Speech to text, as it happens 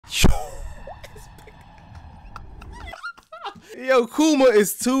Yo, Kuma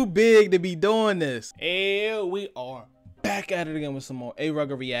is too big to be doing this. And we are back at it again with some more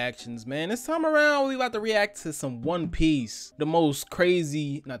A.Rugga reactions, man. This time around, we about to react to some One Piece. The most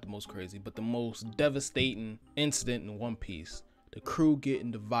crazy, not the most crazy, but the most devastating incident in One Piece. The crew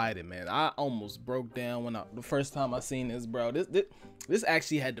getting divided, man. I almost broke down when the first time I seen this, bro. This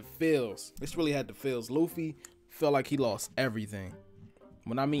actually had the feels. This really had the feels. Luffy felt like he lost everything.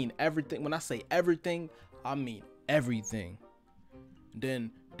 When I mean everything, when I say everything, I mean everything.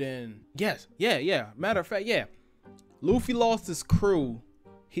 Then, yes, yeah. Matter of fact, yeah. Luffy lost his crew.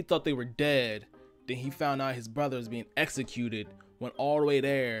 He thought they were dead. Then he found out his brother was being executed. Went all the way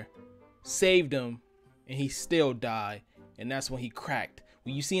there, saved him, and he still died. And that's when he cracked.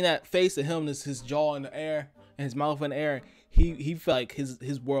 When you seen that face of him, his jaw in the air and his mouth in the air, he felt like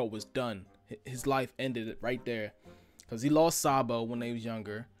his world was done. His life ended right there. Because he lost Sabo when they was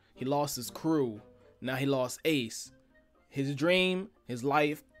younger. He lost his crew. Now he lost Ace. His dream, his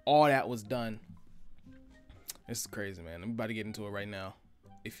life, all that was done. This is crazy, man. I'm about to get into it right now.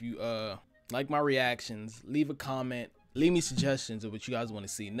 If you like my reactions, leave a comment. Leave me suggestions of what you guys want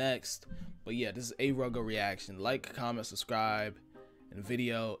to see next. But yeah, this is A.Rugga reaction. Like, comment, subscribe, and the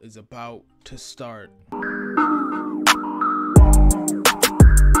video is about to start.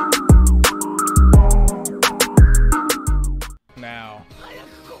 Now.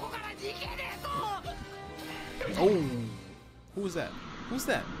 Oh, who was that? Who's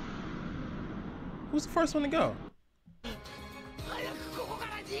that? Who's the first one to go?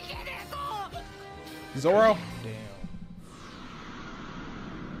 Zoro? Damn.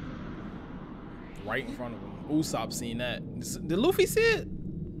 Right in front of him. Usopp seen that. Did Luffy see it?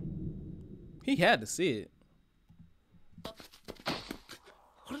 He had to see it.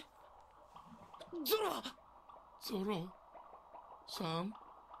 Zoro, Sam.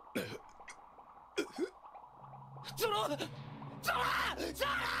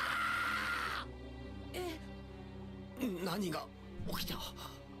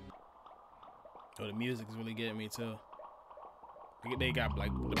 Oh, the music is really getting me too. They got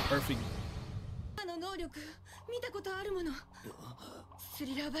like the perfect.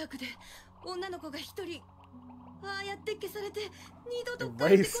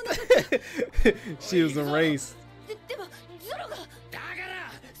 Erased. She was erased.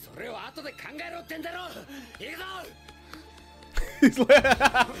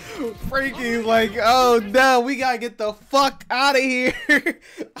 Frankie's like, oh no, we gotta get the fuck out of here.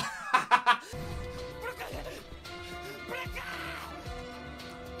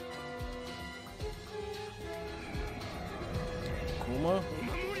 Kuma?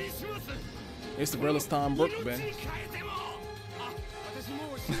 It's the realest Tom Brook, man.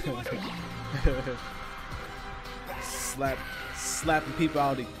 Slapping people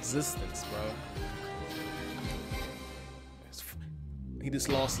out of existence, bro. He just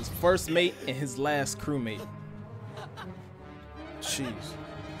lost his first mate and his last crewmate. Jeez.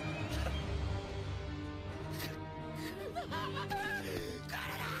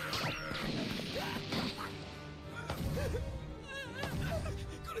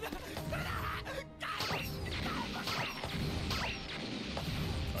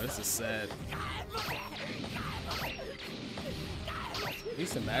 Oh, this is sad. At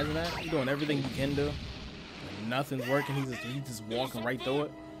least imagine that. You're doing everything you can do. And nothing's working. He's just walking right through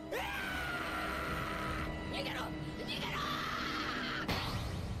it.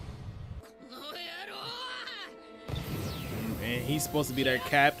 And he's supposed to be their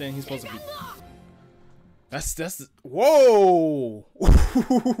captain. He's supposed to be. That's whoa.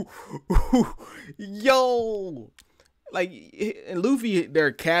 Yo. Like, and Luffy,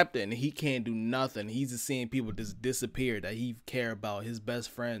 their captain, he can't do nothing. He's just seeing people just disappear that he care about. His best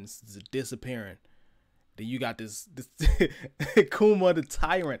friends just disappearing. Then you got this Kuma the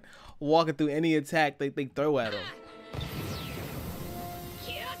tyrant walking through any attack they throw at him.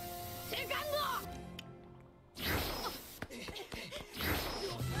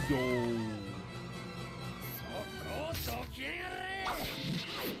 Yo.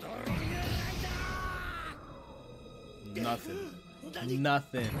 Nothing.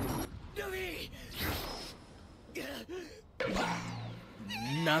 Nothing.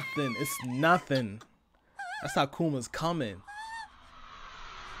 Nothing. It's nothing. That's how Kuma's coming.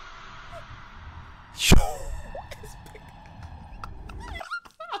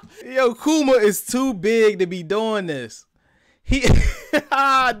 Yo, Kuma is too big to be doing this. He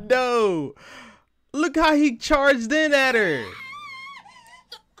no. Look how he charged in at her.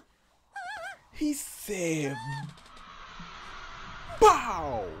 He said,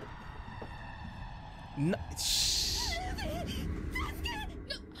 "Bow." No,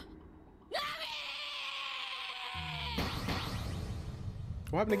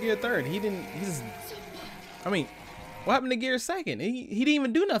 What happened to Gear 3rd? He didn't. He just. I mean, what happened to Gear 2nd? He didn't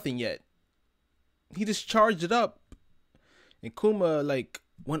even do nothing yet. He just charged it up, and Kuma like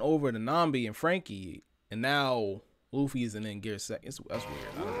went over to Nambi and Frankie, and now Luffy isn't in Gear 2nd. That's weird.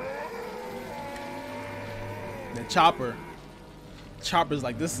 I don't know. Then Chopper's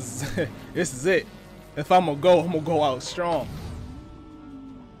like, this is it. If I'm gonna go out strong.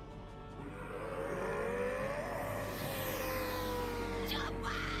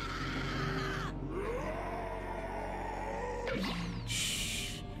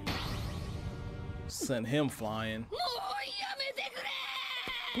 Send him flying. What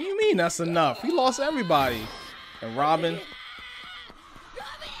do you mean that's enough? He lost everybody. And Robin's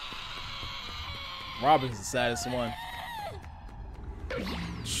the saddest one.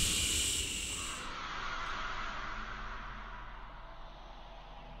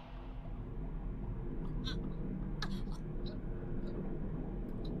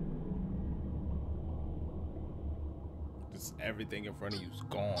 Just everything in front of you is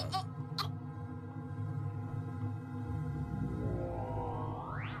gone.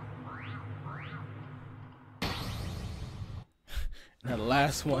 That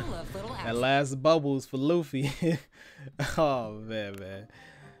last one, that last bubble is for Luffy. Oh man.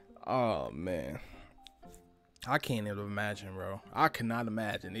 Oh man. I can't even imagine, bro. I cannot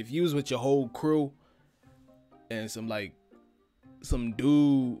imagine if you was with your whole crew and some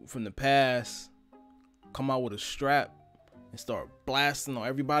dude from the past come out with a strap and start blasting on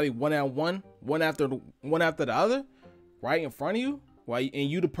everybody one after the other, right in front of you. And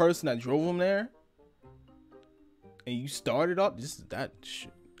you the person that drove them there. And you started up that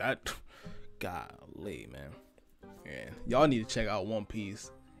golly, man. Yeah, y'all need to check out One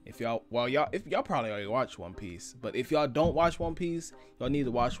Piece. If y'all probably already watched One Piece, but if y'all don't watch One Piece, y'all need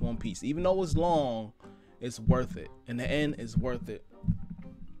to watch One Piece. Even though it's long, it's worth it. In the end, it's worth it.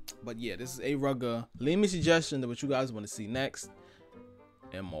 But yeah, this is A.Rugga. Leave me a suggestion of what you guys want to see next.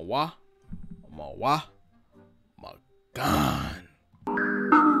 And my God.